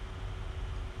modernity.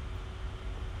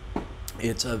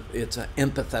 It's a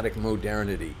empathetic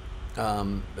modernity.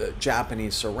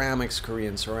 Japanese ceramics,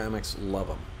 Korean ceramics, love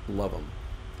them.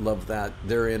 Love that.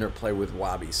 Their interplay with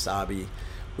wabi-sabi,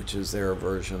 which is their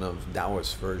version of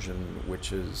Taoist version,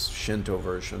 which is Shinto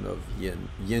version of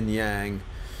yin-yang.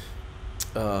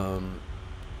 And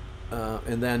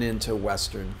then into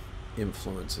Western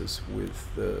influences with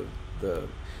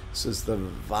this is the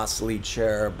Vasily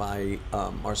chair by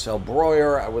Marcel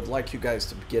Breuer. I would like you guys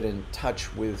to get in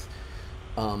touch with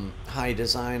high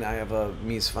design. I have a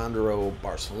Mies van der Rohe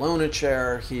Barcelona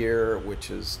chair here,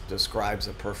 which describes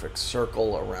a perfect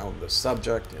circle around the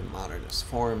subject in modernist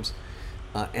forms.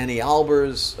 Annie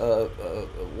Albers,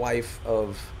 wife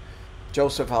of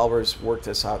Joseph Albers, worked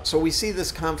this out. So we see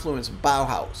this confluence: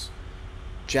 Bauhaus,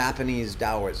 Japanese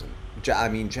Taoism,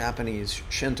 Japanese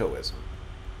Shintoism,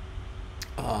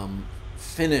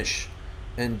 Finnish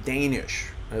and Danish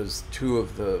as two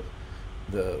of a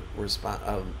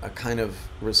kind of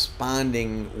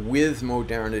responding with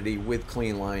modernity, with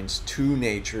clean lines to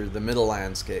nature, the middle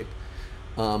landscape.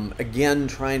 Again,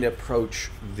 trying to approach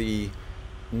the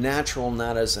natural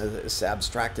not as this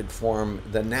abstracted form,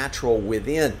 the natural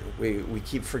within. We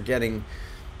keep forgetting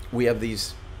we have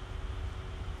these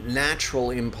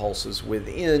natural impulses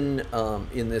within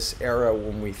in this era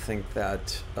when we think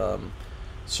that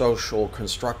social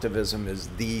constructivism is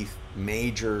the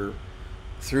major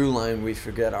through line. We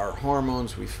forget our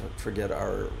hormones, we forget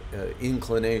our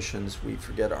inclinations, we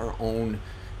forget our own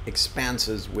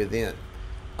expanses within.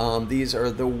 These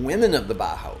are the women of the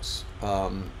Bauhaus.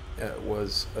 It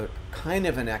was a kind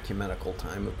of an ecumenical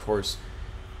time. Of course,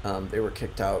 they were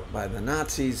kicked out by the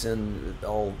Nazis, and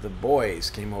all the boys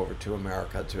came over to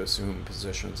America to assume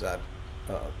positions at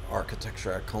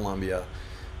architecture at Columbia,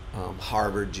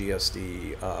 Harvard,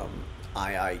 GSD,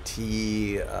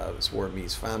 IIT, is where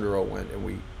Mies van der Rohe went, and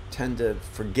we tend to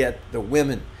forget the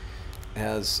women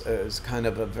as kind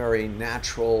of a very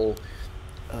natural,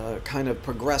 kind of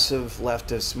progressive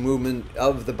leftist movement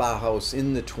of the Bauhaus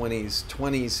in the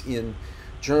 20s in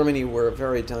Germany were a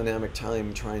very dynamic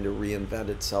time trying to reinvent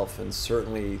itself, and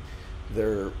certainly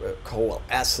their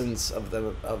coalescence of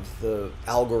the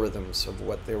algorithms of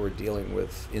what they were dealing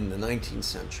with in the 19th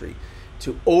century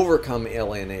to overcome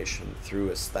alienation through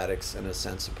aesthetics and a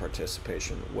sense of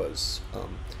participation was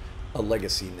a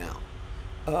legacy now.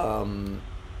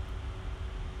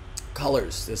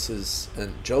 Colors. This is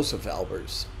Joseph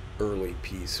Albers' early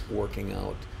piece, working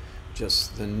out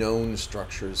just the known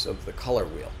structures of the color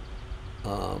wheel.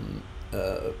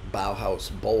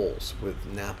 Bauhaus bowls with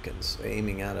napkins,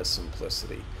 aiming at a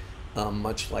simplicity,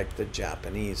 much like the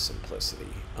Japanese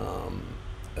simplicity.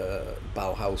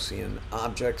 Bauhausian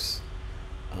objects,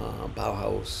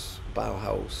 Bauhaus,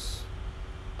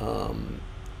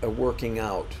 a working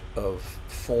out of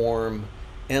form,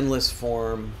 endless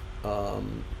form.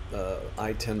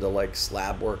 I tend to like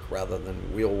slab work rather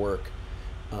than wheel work.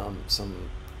 Some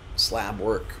slab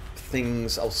work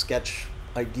things, I'll sketch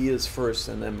ideas first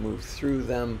and then move through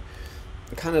them.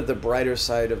 Kind of the brighter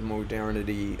side of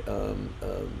modernity,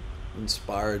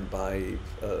 inspired by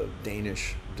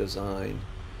Danish design.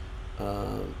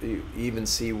 You even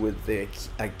see with the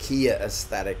IKEA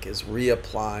aesthetic is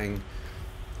reapplying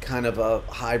kind of a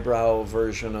highbrow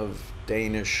version of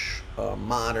Danish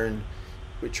modern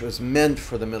which was meant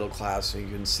for the middle class. And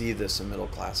you can see this in middle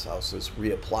class houses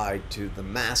reapplied to the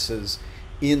masses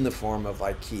in the form of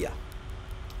IKEA.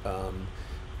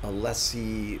 A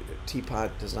Lessie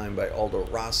teapot designed by Aldo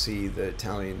Rossi, the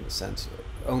Italian sense.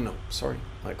 Oh no, sorry,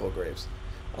 Michael Graves.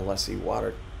 A Lessie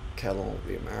water kettle,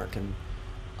 the American.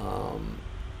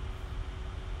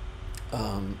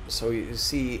 So you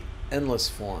see endless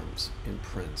forms in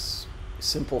prints,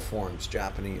 simple forms,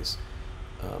 Japanese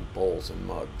bowls and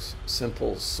mugs,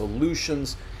 simple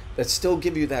solutions that still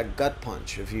give you that gut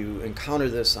punch. If you encounter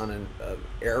this on an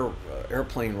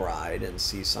airplane ride and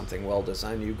see something well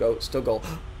designed, you still go,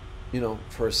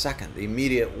 for a second. The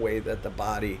immediate way that the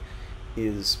body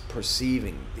is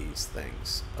perceiving these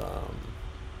things.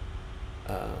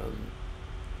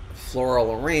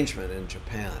 Floral arrangement in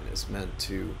Japan is meant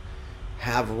to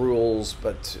have rules,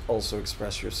 but also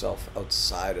express yourself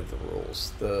outside of the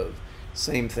rules. The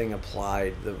same thing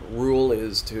applied. The rule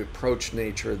is to approach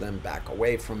nature, then back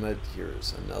away from it.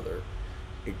 Here's another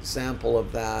example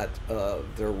of that.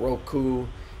 The roku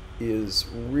is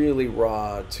really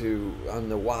raw on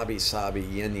the wabi-sabi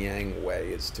yin-yang way,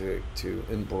 is to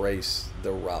embrace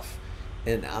the rough,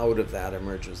 and out of that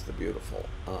emerges the beautiful.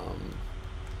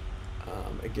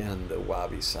 Again, the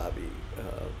wabi-sabi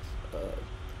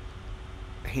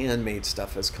handmade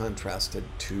stuff is contrasted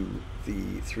to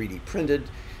the 3D printed,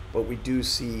 but we do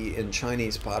see in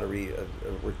Chinese pottery a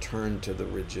return to the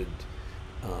rigid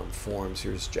forms.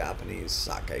 Here's Japanese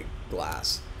sake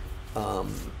glass.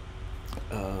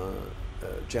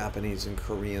 Japanese and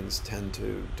Koreans tend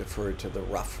to defer to the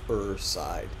rougher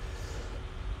side.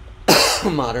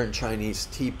 Modern Chinese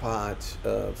teapot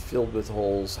filled with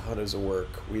holes. How does it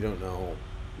work? We don't know.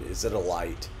 Is it a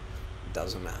light?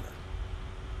 Doesn't matter.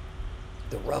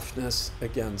 The roughness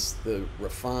against the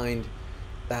refined.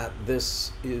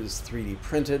 This is 3D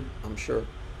printed, I'm sure.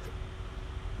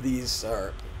 These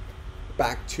are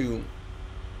back to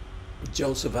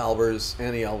Joseph Albers,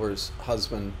 Annie Albers'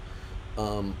 husband,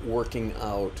 working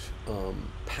out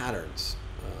patterns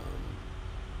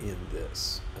in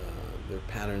this. There are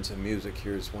patterns in music.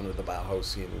 Here's one of the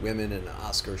Bauhausian women in an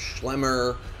Oscar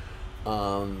Schlemmer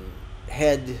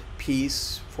head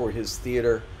piece for his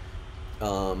theater,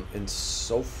 and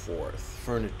so forth.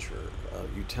 Furniture,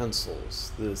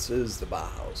 utensils. This is the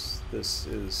Bauhaus. This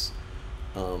is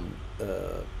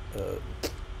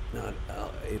not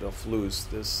Adolf Loos.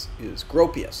 This is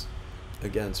Gropius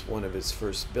against one of his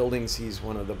first buildings. He's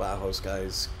one of the Bauhaus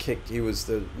guys. He was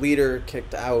the leader,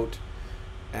 kicked out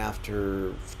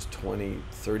after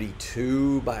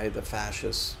 2032 by the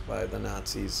fascists, by the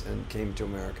Nazis, and came to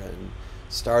America and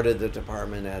started the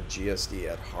department at GSD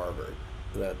at Harvard.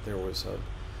 That there was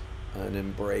an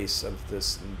embrace of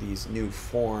these new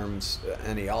forms,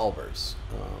 Annie Albers,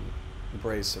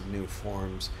 embrace of new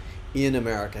forms in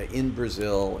America, in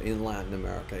Brazil, in Latin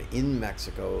America, in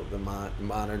Mexico. The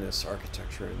modernist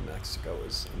architecture in Mexico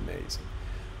is amazing.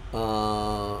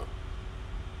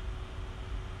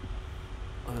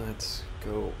 Let's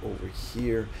go over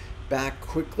here. Back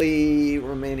quickly,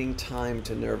 remaining time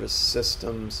to nervous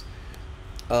systems.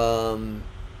 Online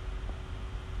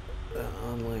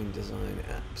design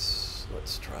apps.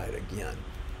 Let's try it again.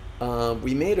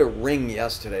 We made a ring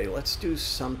yesterday. Let's do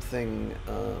something.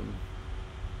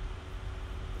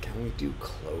 Can we do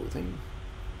clothing?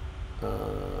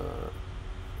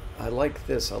 I like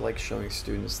this. I like showing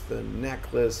students the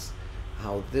necklace,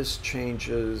 how this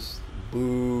changes.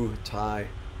 Boo tie.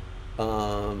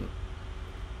 Let's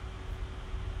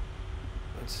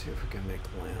see if we can make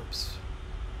lamps.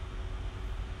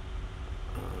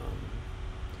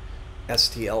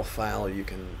 STL file, you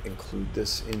can include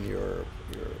this in your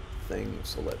thing.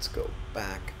 So let's go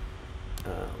back.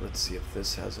 Let's see if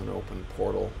this has an open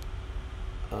portal.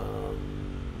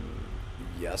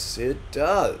 Yes, it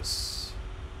does.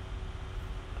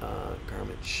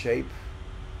 Garment shape.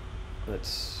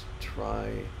 Let's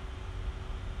try.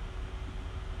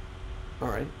 All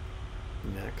right,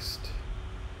 next.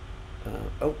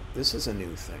 Oh, this is a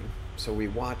new thing. So we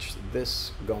watch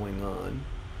this going on.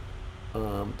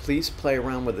 Please play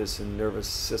around with this in nervous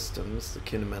systems, the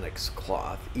kinematics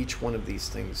cloth. Each one of these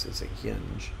things is a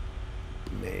hinge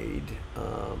made.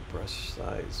 Brush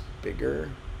size bigger.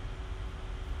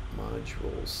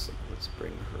 Modules. Let's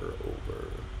bring her over.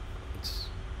 Let's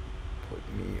put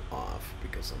me off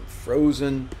because I'm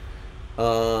frozen.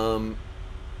 Module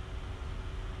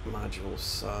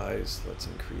size. Let's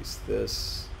increase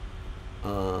this.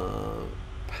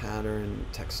 Pattern,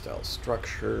 textile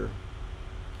structure.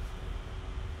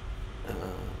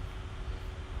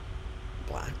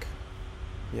 Black.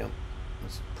 Yep.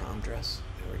 That's prom dress.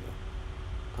 There we go.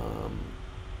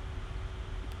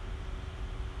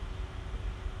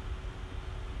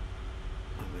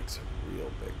 makes a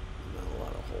real big, not a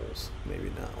lot of holes,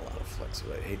 maybe not a lot of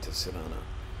flexibility. I hate to sit on a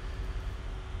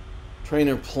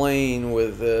trainer plane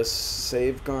with this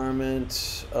save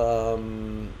garment.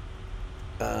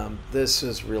 This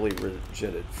is really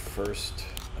rigid at first.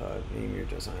 Name your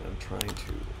design. I'm trying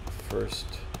to first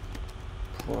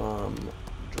prom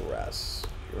dress.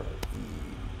 Here E.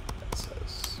 That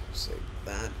says save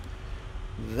that.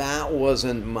 That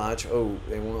wasn't much. Oh,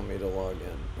 they want me to log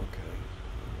in. Okay,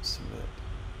 submit.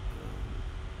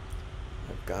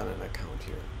 I've got an account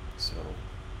here, so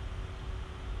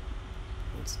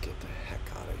let's get the heck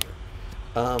out of here.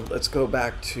 Let's go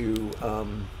back to.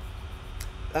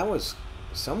 That was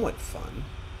somewhat fun.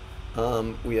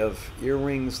 We have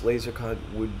earrings, laser cut,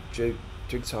 wood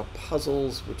jigsaw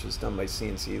puzzles, which is done by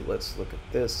CNC. Let's look at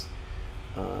this.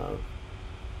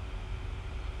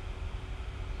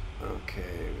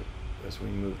 Okay, as we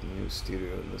move to the new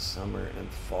studio in the summer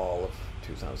and fall of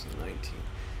 2019.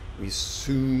 We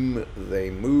assume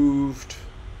they moved.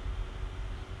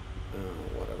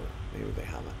 Whatever, maybe they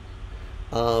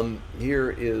haven't.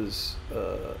 Here is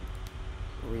a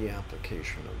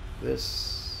reapplication of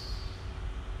this.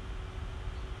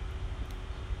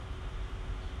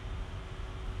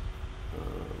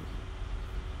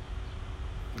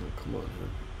 Oh, come on, huh?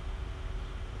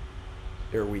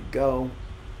 There we go.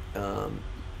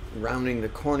 Rounding the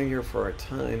corner here for our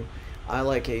time. I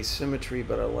like asymmetry,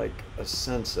 but I like a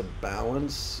sense of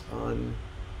balance on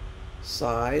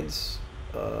sides.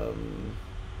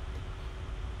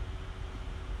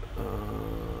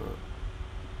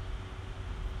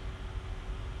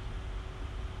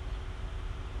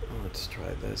 Let's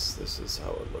try this. This is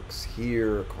how it looks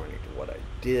here, according to what I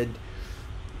did.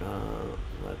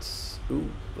 Ooh,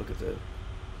 look at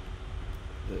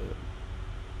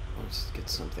let's get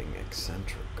something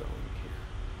eccentric going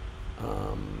here.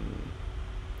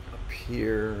 Up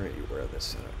here, you wear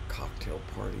this at a cocktail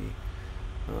party.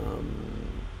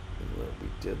 We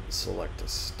did select a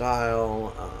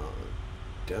style.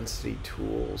 Density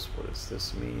tools, what does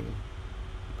this mean?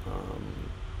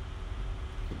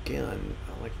 Again,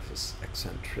 I like this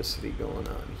eccentricity going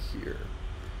on here.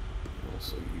 You can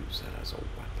also use that as a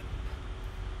weapon.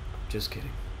 Just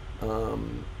kidding.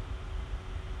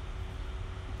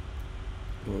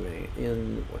 Moving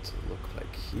in, what's it look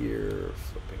like here?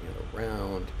 Flipping it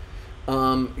around.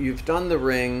 You've done the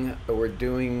ring. We're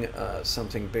doing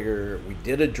something bigger. We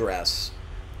did a dress.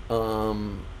 What are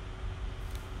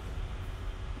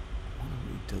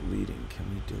we deleting? Can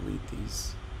we delete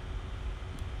these?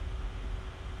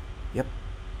 Yep.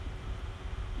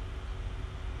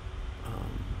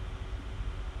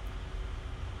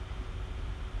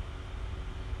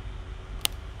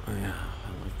 Oh yeah, I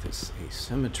like this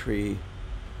asymmetry.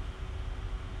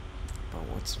 But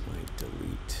what's my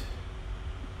delete?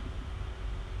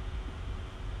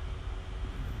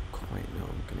 Quite know.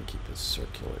 I'm going to keep this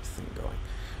circular thing going.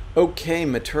 Okay,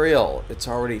 material. It's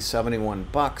already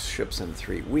 $71. Ships in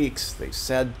 3 weeks. They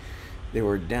said they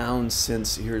were down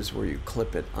since, here's where you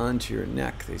clip it onto your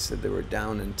neck. They said they were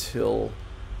down until,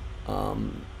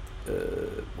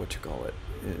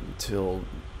 until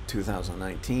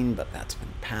 2019, but that's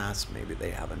been passed. Maybe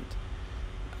they haven't.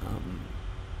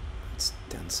 Let's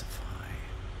densify.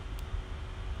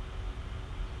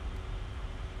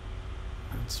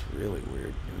 That's really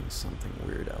weird, doing something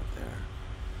weird out there.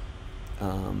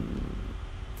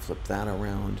 Flip that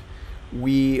around.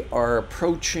 We are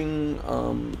approaching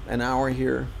an hour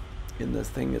here in the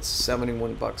thing. It's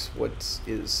 $71. What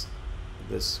is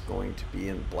this going to be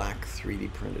in black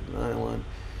 3D printed nylon?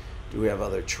 Do we have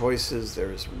other choices?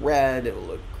 There's red. It'll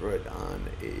look good on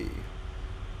a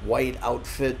white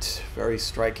outfit. Very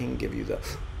striking. Give you the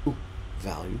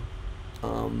value.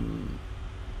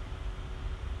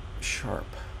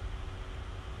 Sharp.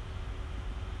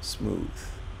 Smooth.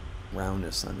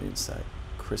 Roundness on the inside.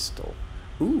 Crystal.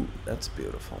 Ooh, that's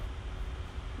beautiful.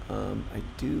 I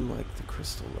do like the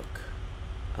crystal look.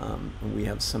 And we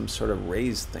have some sort of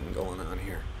raised thing going on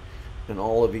here. And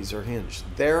all of these are hinged.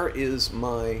 There is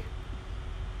my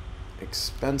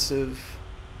expensive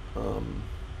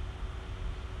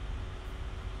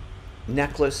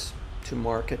necklace to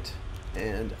market.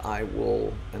 And I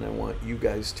want you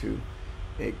guys to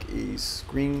make a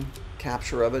screen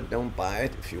capture of it. Don't buy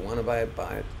it. If you want to buy it,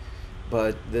 buy it.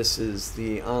 But this is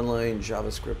the online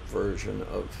JavaScript version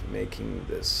of making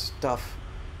this stuff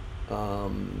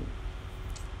and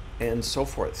so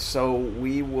forth. So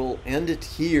we will end it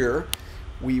here.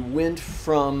 We went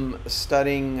from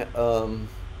studying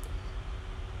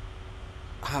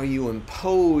how you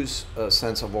impose a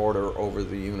sense of order over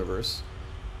the universe,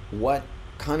 what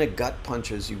kind of gut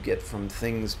punches you get from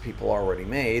things people already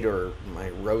made, or my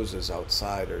roses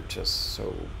outside are just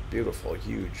so beautiful,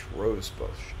 huge rose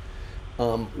bush.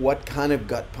 What kind of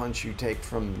gut punch you take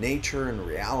from nature and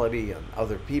reality and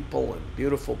other people and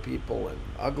beautiful people and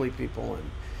ugly people,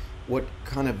 and what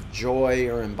kind of joy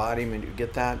or embodiment you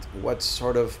get that, what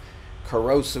sort of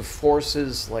corrosive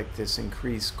forces like this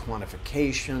increased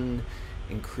quantification,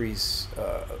 increase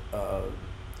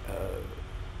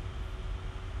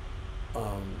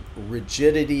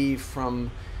rigidity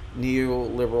from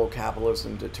neoliberal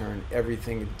capitalism to turn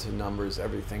everything into numbers,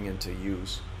 everything into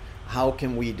use. How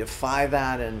can we defy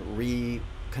that and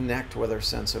reconnect with our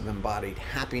sense of embodied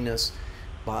happiness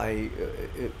by,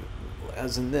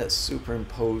 as in this,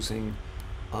 superimposing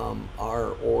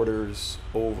our orders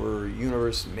over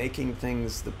universe, making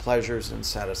things, the pleasures and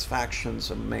satisfactions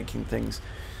of making things,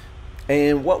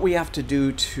 and what we have to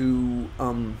do to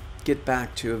get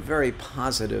back to a very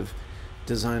positive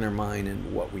designer mind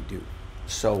in what we do.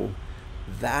 So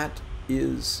that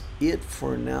is it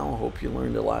for now. Hope you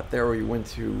learned a lot there. We went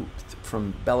through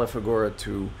from Bella Figura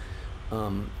to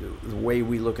the way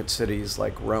we look at cities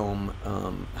like Rome,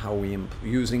 how we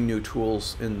using new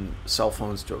tools in cell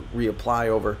phones to reapply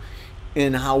over,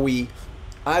 and how we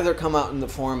either come out in the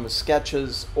form of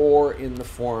sketches or in the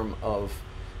form of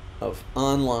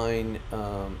online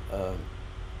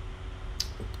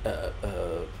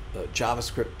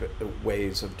JavaScript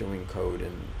ways of doing code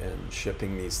and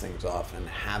shipping these things off and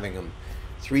having them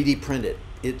 3D printed.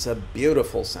 It's a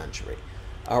beautiful century.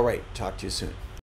 All right, talk to you soon.